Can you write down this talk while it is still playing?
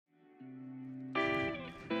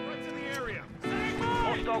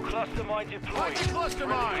Hostile cluster mine deployed. Cluster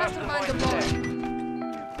mine! Cluster mine deployed.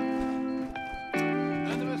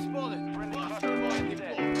 Enemy spotted. Cluster mine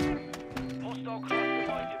deployed. Hostile cluster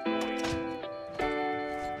mine deployed.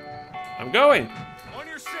 I'm going. On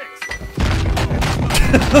your 6.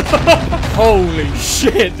 Holy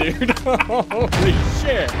shit, dude. Holy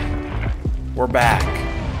shit. We're back.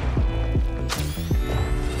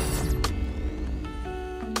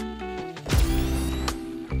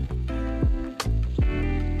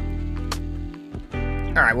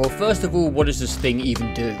 Alright, well, first of all, what does this thing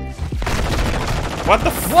even do? What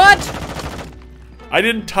the What? I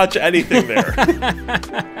didn't touch anything there.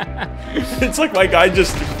 It's like my guy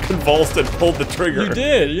just convulsed and pulled the trigger. You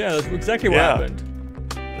did, yeah, that's exactly what Yeah. happened.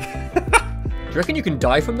 Do you reckon you can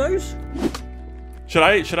die from those? Should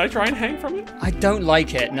I try and hang from it? I don't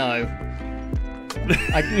like it, no.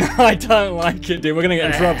 I don't like it, dude. We're gonna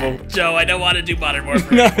get in trouble. Joe, I don't want to do Modern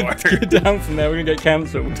Warfare No, anymore. get down from there. We're gonna get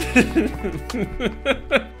cancelled.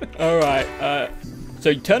 Alright, so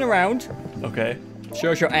you turn around. Okay.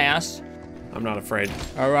 Show us your ass. I'm not afraid.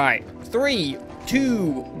 Alright. 3,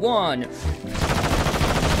 2, 1.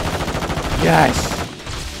 Yes.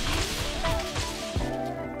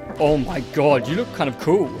 Oh my god, you look kind of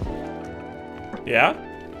cool. Yeah?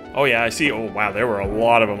 Oh yeah, I see. Oh wow, there were a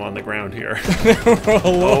lot of them on the ground here.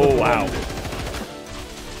 Oh wow.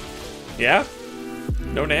 Yeah?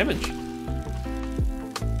 No damage.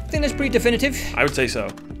 I think that's pretty definitive. I would say so.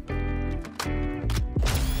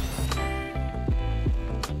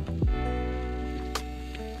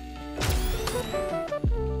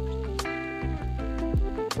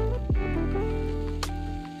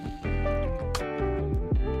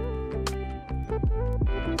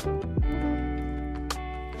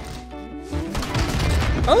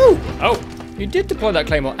 Oh! Oh! You did deploy that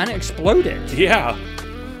claymore and it exploded. Yeah.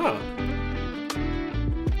 Huh.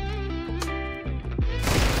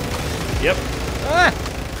 Yep. Ah!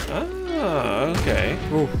 Ah, okay.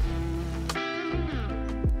 Ooh.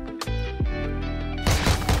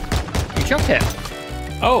 You chucked it.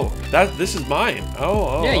 Oh, this is mine.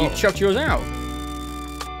 Oh. Yeah, you chucked yours out.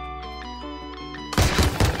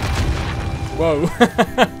 Whoa.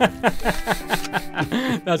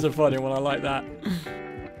 That's a funny one, I like that.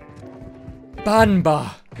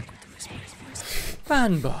 Banba.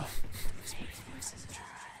 Banba.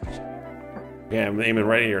 Yeah, I'm aiming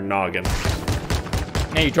right at your noggin.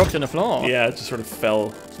 Now you dropped it on the floor. Yeah, it just sort of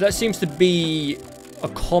fell. So that seems to be a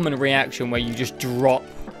common reaction where you just drop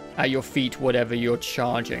at your feet whatever you're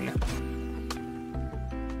charging.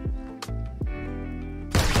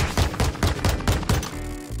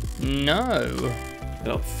 No. I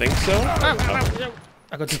don't think so.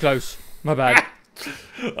 I got too close. My bad.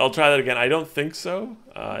 I'll try that again. I don't think so.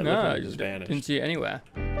 It No, looked like it just just vanished. didn't see it anywhere.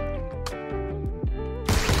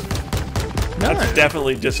 That's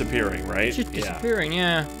definitely disappearing, right? It's just disappearing,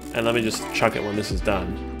 yeah. And let me just chuck it when this is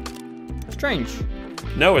done. Strange.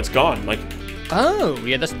 No, it's gone. Like, Oh,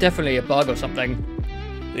 yeah, that's definitely a bug or something.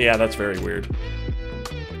 yeah, that's very weird.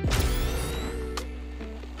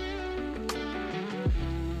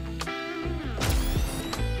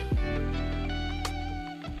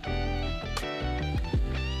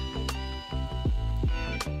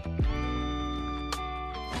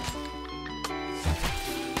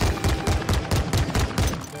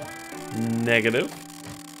 Negative.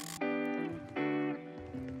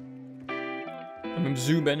 I'm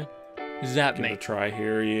zooming. Zap Give it a me. try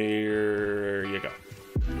here. Here you go.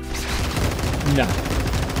 No.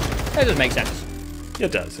 That doesn't make sense.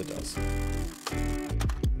 It does. It does.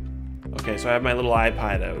 Okay, so I have my little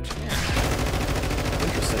iPad out.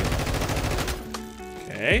 Interesting.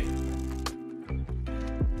 Okay.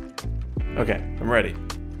 Okay, I'm ready.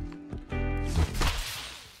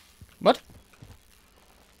 What?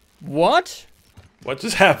 What? What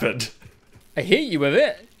just happened? I hit you with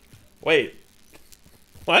it. Wait.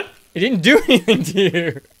 What? It didn't do anything to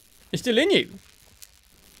you. It's still in you.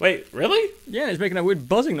 Wait, really? Yeah, it's making that weird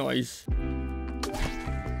buzzing noise.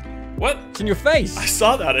 What? It's in your face. I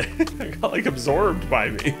saw that. It got like absorbed by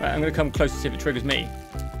me. Right, I'm gonna come close to see if it triggers me.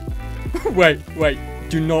 Wait.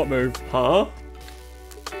 Do not move. Huh?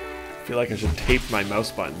 I feel like I should tape my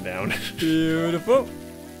mouse button down. Beautiful.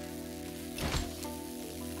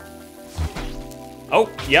 Oh,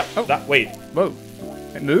 yep. Oh. Wait. Whoa.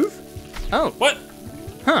 It move? Oh. What?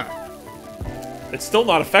 Huh. It's still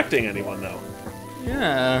not affecting anyone, though.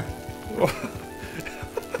 Yeah.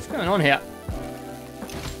 What's going on here?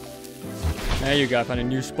 There you go. I found a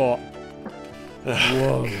new spot.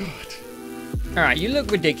 Whoa. Alright, you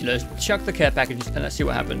look ridiculous. Chuck the care package and let's see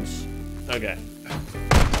what happens. Okay.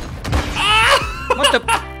 What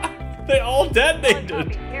the? They all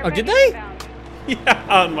detonated. Oh, did they? Yeah,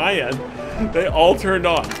 on my end, they all turned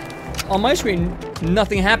on. On my screen,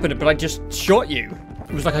 nothing happened, but I just shot you.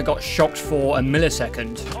 It was like I got shocked for a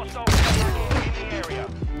millisecond. Hostile in the area.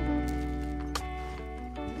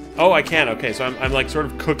 Oh, I can. Okay, so I'm like sort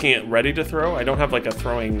of cooking it ready to throw. I don't have like a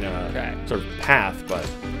throwing Okay. sort of path, but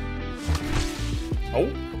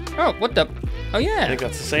oh, Oh, what the? Oh I yeah, think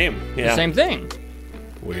that's the same. Yeah, the same thing.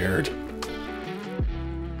 Weird.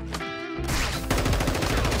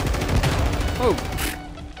 Oh,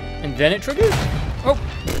 and then it triggers. Oh,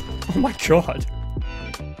 oh my god.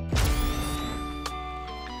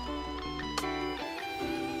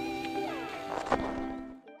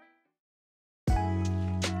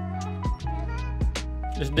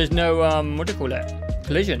 There's no what do you call it?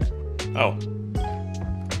 Collision. Oh,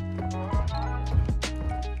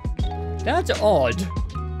 That's odd.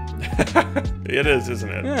 it is, isn't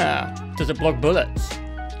it? Yeah. Does it block bullets?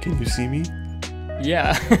 Can you see me?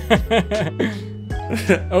 Yeah.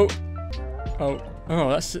 Oh. Oh. Oh,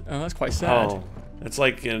 that's quite sad. Oh, it's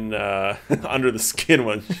like in Under the Skin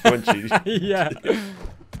when she. Yeah.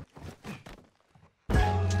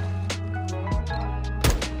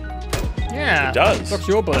 Yeah. It does. Blocks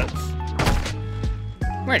your bullets.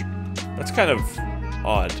 Wait, That's kind of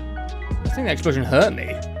odd. I think that explosion hurt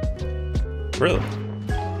me. Really?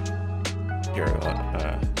 Here,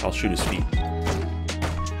 I'll shoot his feet.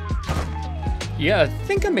 Yeah, I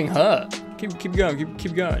think I'm being hurt. Keep going.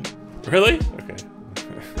 Keep going. Really? Okay.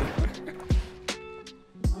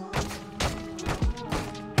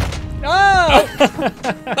 Oh!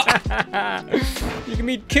 You can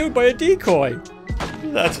be killed by a decoy.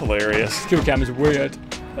 That's hilarious. Kill cam is weird.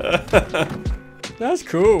 That's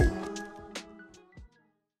cool.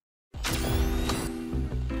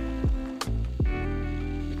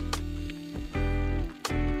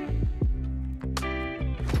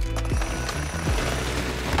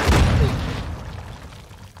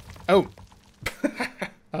 Oh.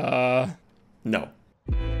 No.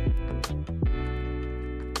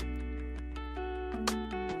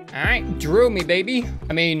 All right, drill me, baby.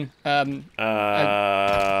 I mean, Oh.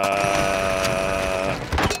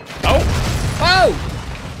 Oh!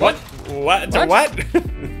 What? What? What?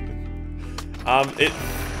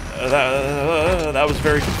 That was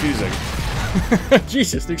very confusing.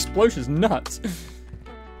 Jesus, the explosion's nuts.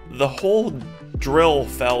 The whole drill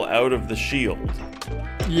fell out of the shield,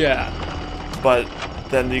 Yeah. but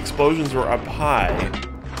then the explosions were up high.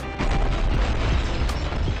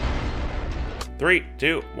 3,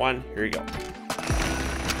 2, 1, here you go.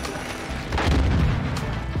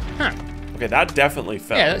 Huh. Okay, that definitely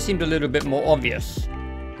fell. Yeah, that seemed a little bit more obvious.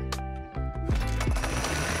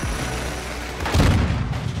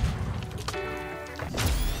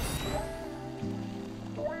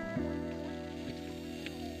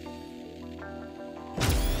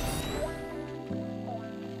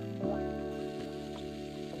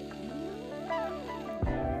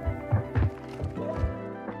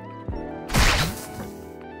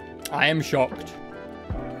 I am shocked.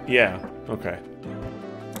 Yeah, okay.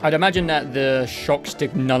 I'd imagine that the shock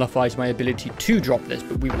stick nullifies my ability to drop this,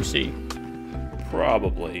 but we will see.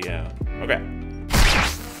 Probably, yeah. Okay.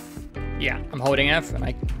 Yeah, I'm holding F and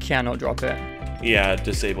I cannot drop it. Yeah, it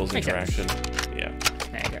disables Makes sense. interaction. Yeah.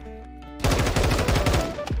 There you go.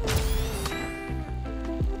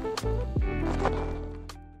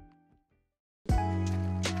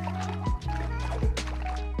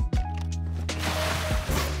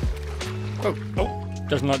 Oh, Oh,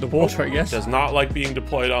 doesn't like the water, I guess. does not like being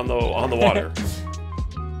deployed on the water.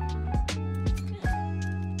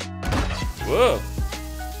 Whoa.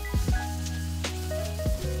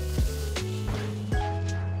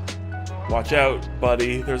 Watch out,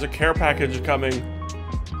 buddy. There's a care package coming.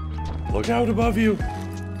 Look out above you.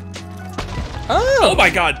 Oh! Oh my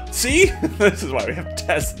god. See? This is why we have to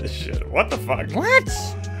test this shit. What the fuck? What?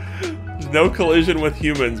 There's no collision with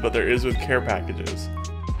humans, but there is with care packages.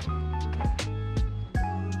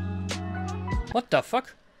 What the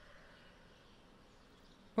fuck?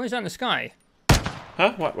 What is that in the sky?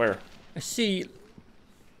 Huh? What? Where? I see.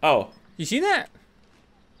 Oh, You see that?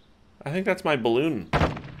 I think that's my balloon.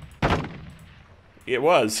 It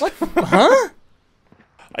was. What? Huh?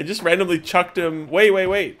 I just randomly chucked him.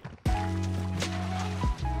 Wait.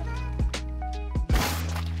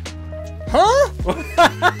 Huh?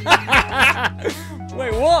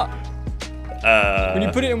 Wait, what? When you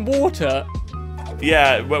put it in water?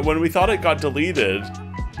 Yeah, but when we thought it got deleted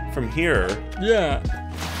from here, Yeah.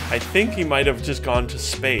 I think he might have just gone to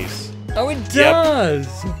space. Oh, it does.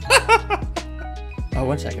 Oh,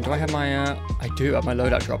 1 second. Do I have my? I do have my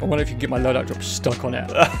loadout drop. I wonder if you can get my loadout drop stuck on it.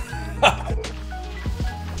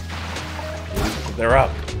 They're up.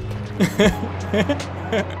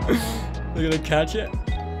 They're gonna catch it.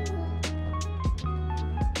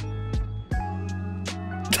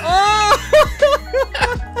 Oh!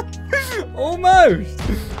 Almost.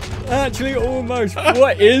 Actually, almost.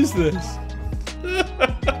 What is this?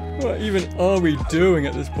 What even are we doing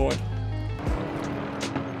at this point?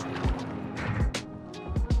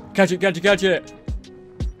 Catch it, catch it, catch it.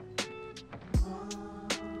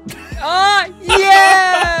 Ah,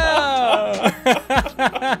 yeah!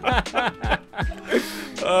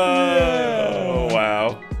 Oh,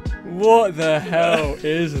 wow. What the hell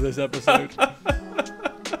is this episode?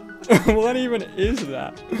 What even is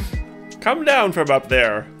that? Come down from up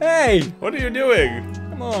there. Hey! What are you doing?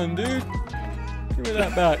 Come on, dude. Give me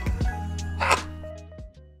that back.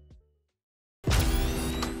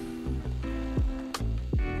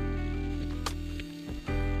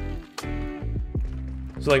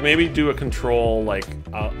 So like maybe do a control, like,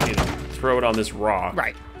 you know, throw it on this rock.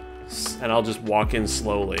 Right. And I'll just walk in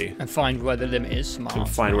slowly. And find where the limit is. Smart. And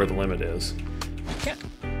find where the limit is. Okay.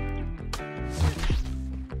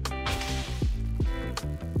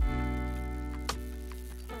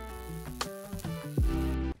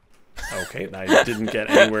 Okay, I didn't get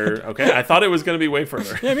anywhere. Okay, I thought it was going to be way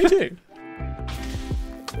further. Yeah, me too.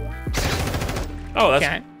 Oh, that's...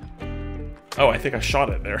 Okay. Oh, I think I shot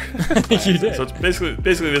it there. You did. So it's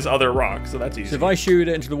basically this other rock, so that's easy. So if I shoot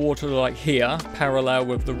it into the water like here, parallel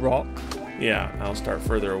with the rock. Yeah, I'll start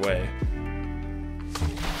further away.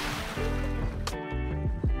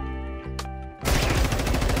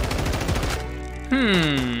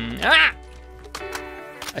 Ah!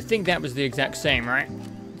 I think that was the exact same, right?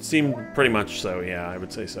 Seemed pretty much so, yeah, I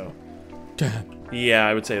would say so. Damn. Yeah,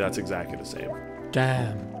 I would say that's exactly the same.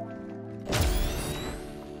 Damn.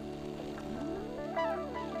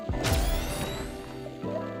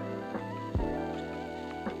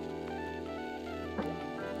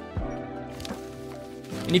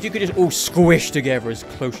 And if you could just all squish together as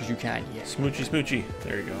close as you can. Yeah. Smoochy, smoochy.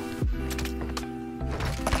 There you go.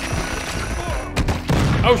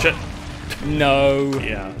 Oh, shit. No.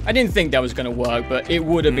 Yeah. I didn't think that was going to work, but it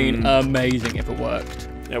would have been amazing if it worked.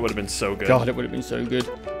 That would have been so good. God, it would have been so good.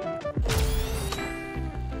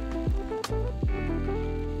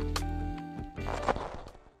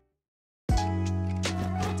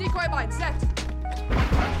 Decoy mine set.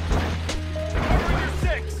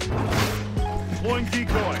 Six. Deploying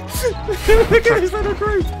decoy. Look at this little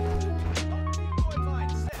group. Decoy mine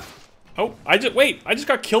set. Oh, I just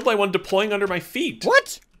got killed by one deploying under my feet.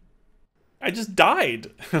 What? I just died.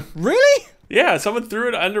 Really? Yeah, someone threw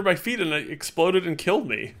it under my feet and it exploded and killed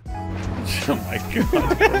me. Oh my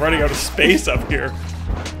god, we're running out of space up here.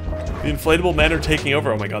 The inflatable men are taking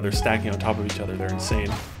over. Oh my god, they're stacking on top of each other. They're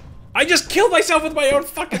insane. I just killed myself with my own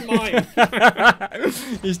fucking mind.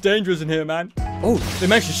 It's dangerous in here, man. Oh, they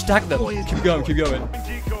managed to stack them. Keep going, keep going.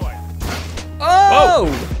 Decoy. Oh!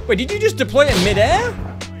 Wait, did you just deploy it in midair?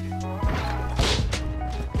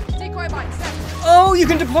 Decoy mine set. Oh, you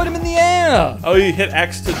can deploy them in the air. Oh, you hit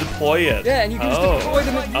X to deploy it. Yeah, and you can just deploy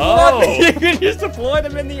them in Oh. You can just deploy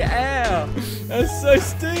them in the air. That's so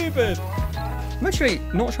stupid. I'm actually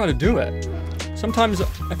not trying to do it. Sometimes I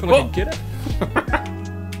feel like I get it.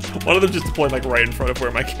 One of them just deployed like right in front of where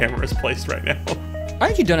my camera is placed right now. I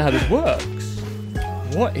actually don't know how this works.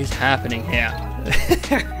 What is happening here?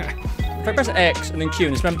 If I press X and then Q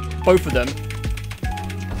and spam both of them,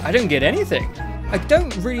 I don't get anything. I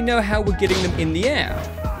don't really know how we're getting them in the air.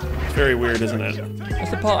 It's very weird, isn't it?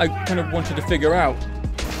 That's the part I kind of wanted to figure out.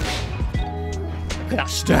 Look at that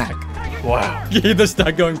stack. Wow. Keep the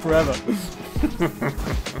stack going forever.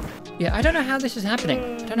 Yeah, I don't know how this is happening.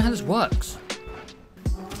 I don't know how this works.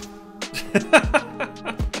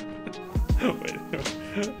 Wait.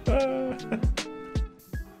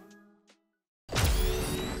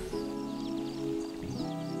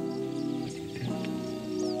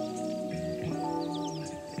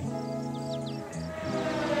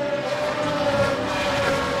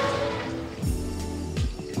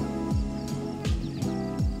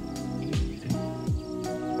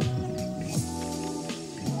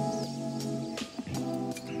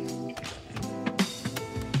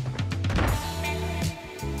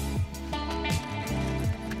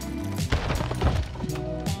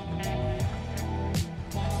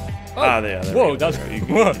 There Whoa, we go. that's You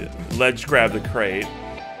can ledge grab the crate.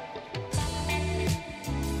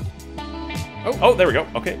 Oh, there we go.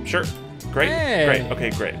 Okay, sure. Great, Hey. great. Okay,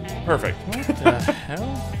 great. Perfect. What the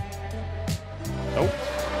hell? Oh,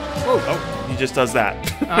 Whoa. oh, he just does that.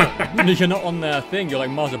 You're not on the thing, you're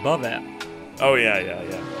like miles above it. Oh, yeah, yeah,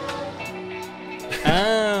 yeah.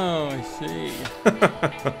 Oh, I see.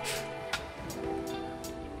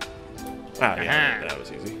 Ah, yeah, that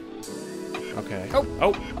was easy. Okay. Oh.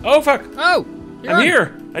 Oh, fuck. Oh! You're I'm on.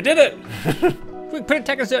 here. I did it. Quick, put a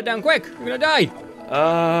tech insert down quick. You're gonna die.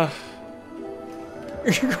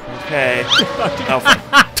 Okay. Oh,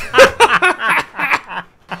 fuck.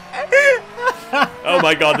 Oh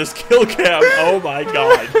my god, this kill cam. Oh my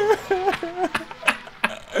god.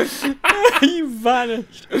 You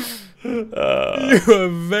vanished. You were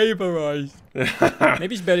vaporized.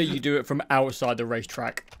 Maybe it's better you do it from outside the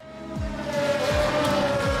racetrack.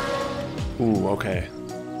 Ooh, okay.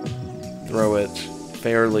 Throw it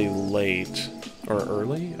fairly late. Or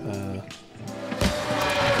early?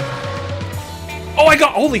 Oh, I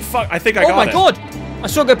got. Holy fuck. I think I got it. Oh my god. I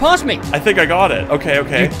saw it go past me. I think I got it. Okay,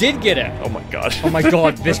 okay. You did get it. Oh my god. Oh my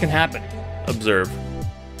god, this can happen. Observe.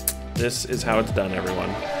 This is how it's done, everyone.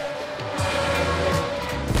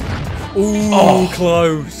 Ooh, Oh.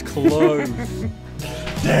 close, close.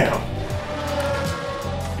 Damn.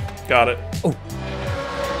 Got it. Oh.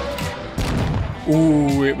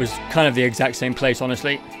 Ooh, it was kind of the exact same place,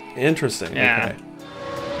 honestly. Interesting. Yeah. Okay.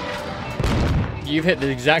 You've hit the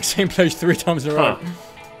exact same place 3 times in a row.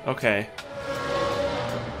 Huh. Okay.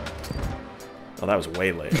 Oh, that was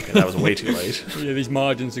way late. Okay, that was way too late. Yeah, these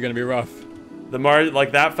margins are going to be rough. The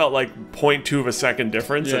like that felt like 0.2 of a second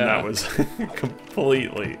difference, and that was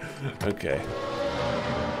completely okay.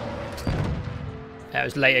 That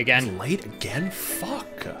was late again. Late again?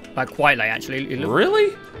 Fuck. Like quite late, actually. It looked-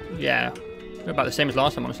 Really? Yeah. About the same as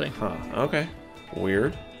last time, honestly. Huh. Okay.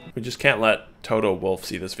 Weird. We just can't let Toto Wolf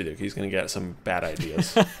see this video. He's gonna get some bad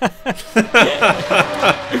ideas.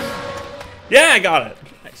 Yeah, I got it.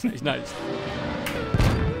 Nice, nice.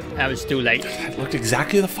 That was still late. It looked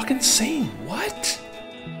exactly the fucking same. What?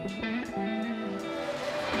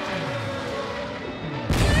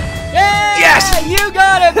 Yeah! Yes! You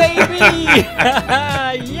got it, baby!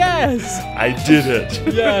 Yes! I did it.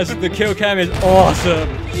 Yes, the kill cam is awesome.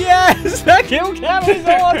 Yes, the kill cam is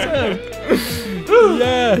awesome.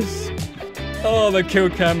 Yes. Oh, the kill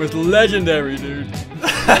cam was legendary, dude.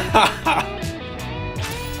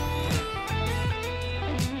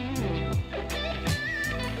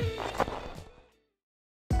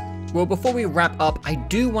 Well, before we wrap up, I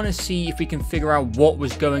do want to see if we can figure out what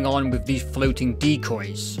was going on with these floating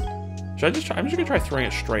decoys. Should I just try? I'm just gonna try throwing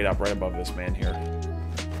it straight up right above this man here.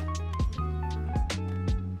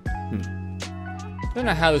 I don't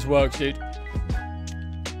know how this works, dude.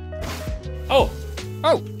 Oh,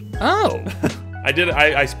 Oh! Oh! I did.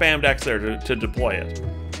 I spammed X there to deploy it.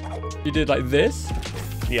 You did like this?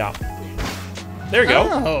 Yeah. There you go.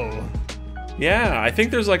 Oh! Yeah, I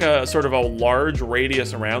think there's like a sort of a large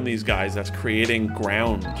radius around these guys that's creating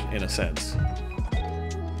ground in a sense.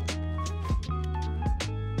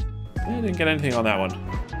 I didn't get anything on that one.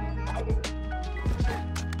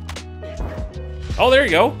 Oh, there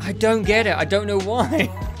you go. I don't get it. I don't know why.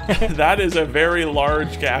 That is a very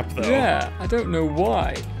large gap, though. Yeah, I don't know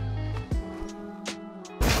why.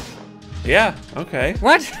 Yeah, okay.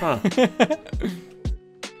 What? Huh.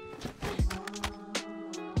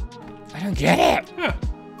 I don't get it. Huh.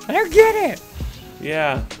 I don't get it.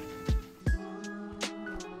 Yeah.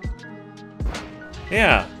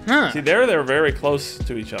 Yeah. Huh. See, they're very close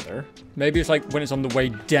to each other. Maybe it's like when it's on the way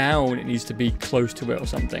down, it needs to be close to it or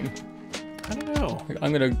something. I don't know. Like,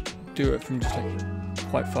 I'm gonna do it from just like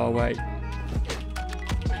quite far away.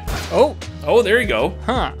 Oh! Oh, there you go.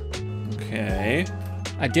 Huh. Okay.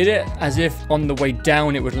 I did it as if on the way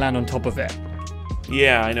down it would land on top of it.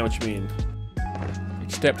 Yeah, I know what you mean.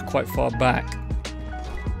 It stepped quite far back.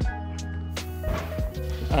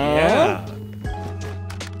 Yeah.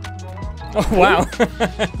 Oh, wow.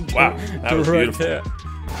 Wow, that was Direct beautiful. hit.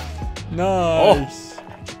 Nice.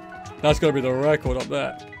 That's gonna be the record up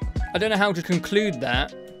there. I don't know how to conclude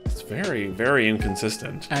that. It's very, very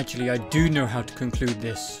inconsistent. Actually, I do know how to conclude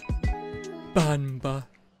this. Banba.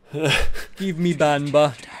 Give me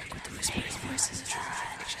Banba.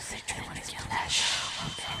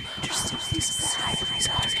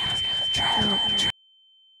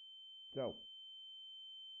 Joe.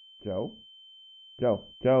 Joe? Joe.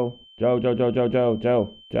 Joe. Joe, Joe, Joe, Joe, Joe,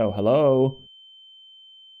 Joe. Joe, hello?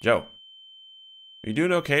 Joe. Are you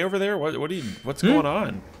doing okay over there? What's going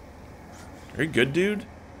on? Are you good, dude?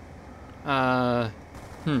 I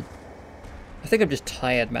think I'm just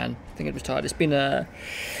tired, man. I think I'm just tired. It's been a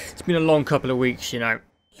long couple of weeks, you know.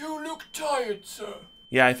 You look tired, sir.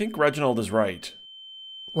 Yeah, I think Reginald is right.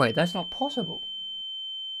 Wait, that's not possible.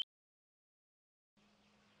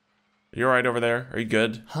 Are you alright over there? Are you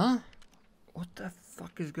good? Huh? What the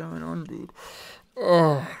fuck is going on, dude?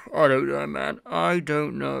 Oh, I don't know, man. I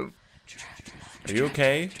don't know. Are you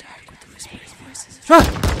okay? Ah!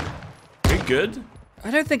 Are you good? I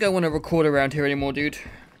don't think I want to record around here anymore, dude.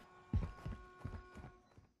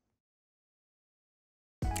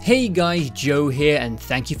 Hey guys, Joe here, and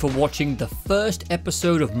thank you for watching the first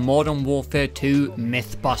episode of Modern Warfare 2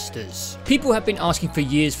 Mythbusters. People have been asking for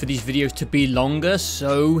years for these videos to be longer,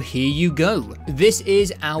 so here you go. This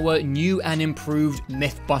is our new and improved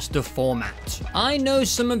Mythbuster format. I know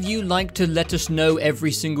some of you like to let us know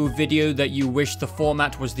every single video that you wish the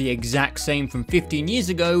format was the exact same from 15 years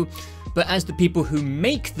ago, but as the people who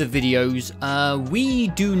make the videos, we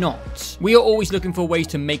do not. We are always looking for ways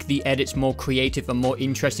to make the edits more creative and more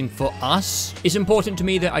interesting for us. It's important to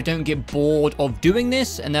me that I don't get bored of doing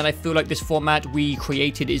this, and that I feel like this format we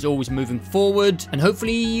created is always moving forward, and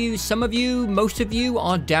hopefully some of you, most of you,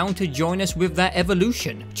 are down to join us with that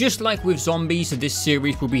evolution. Just like with zombies, this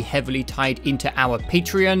series will be heavily tied into our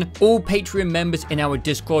Patreon. All Patreon members in our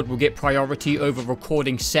Discord will get priority over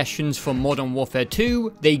recording sessions for Modern Warfare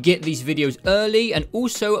 2. They get these videos early, and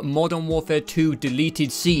also Modern Warfare 2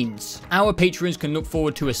 deleted scenes. Our patrons can look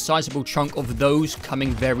forward to a sizable chunk of those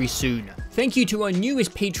coming very soon. Thank you to our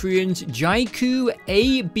newest patrons, Jaiku,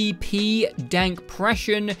 ABP, Dank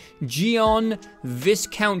Pression, Gion,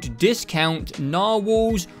 Viscount Discount,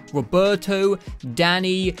 Narwhals, Roberto,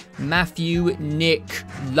 Danny, Matthew, Nick,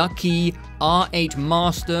 Lucky, R8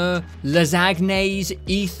 Master, Lazagnes,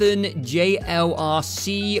 Ethan,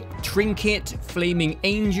 JLRC, Trinket, Flaming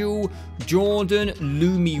Angel, Jordan,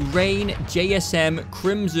 Lumi Rain, JSM,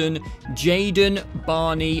 Crimson, Jaden,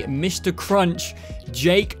 Barney, Mr. Crunch,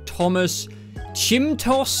 Jake, Thomas,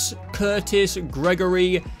 Chimtos, Curtis,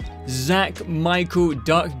 Gregory, Zach, Michael,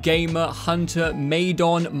 Duck Gamer, Hunter,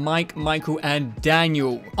 Maidon, Mike, Michael, and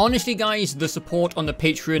Daniel. Honestly guys, the support on the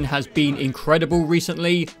Patreon has been incredible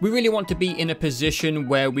recently. We really want to be in a position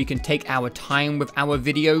where we can take our time with our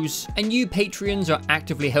videos, and you Patreons are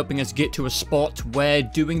actively helping us get to a spot where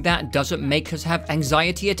doing that doesn't make us have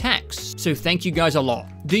anxiety attacks. So thank you guys a lot.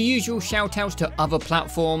 The usual shout outs to other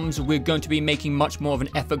platforms. We're going to be making much more of an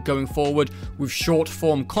effort going forward with short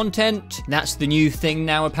form content. That's the new thing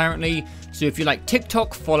now apparently. So if you like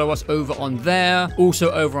TikTok, follow us over on there.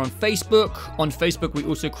 Also over on Facebook. On Facebook we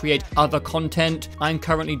also create other content. I'm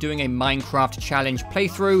currently doing a Minecraft challenge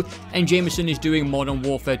playthrough, and Jameson is doing Modern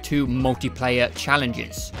Warfare 2 multiplayer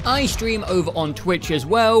challenges. I stream over on Twitch as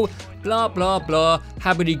well. Blah blah blah,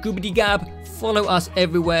 habbity goobity gab. Follow us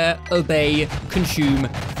everywhere, obey, consume.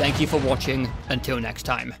 Thank you for watching. Until next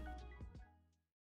time.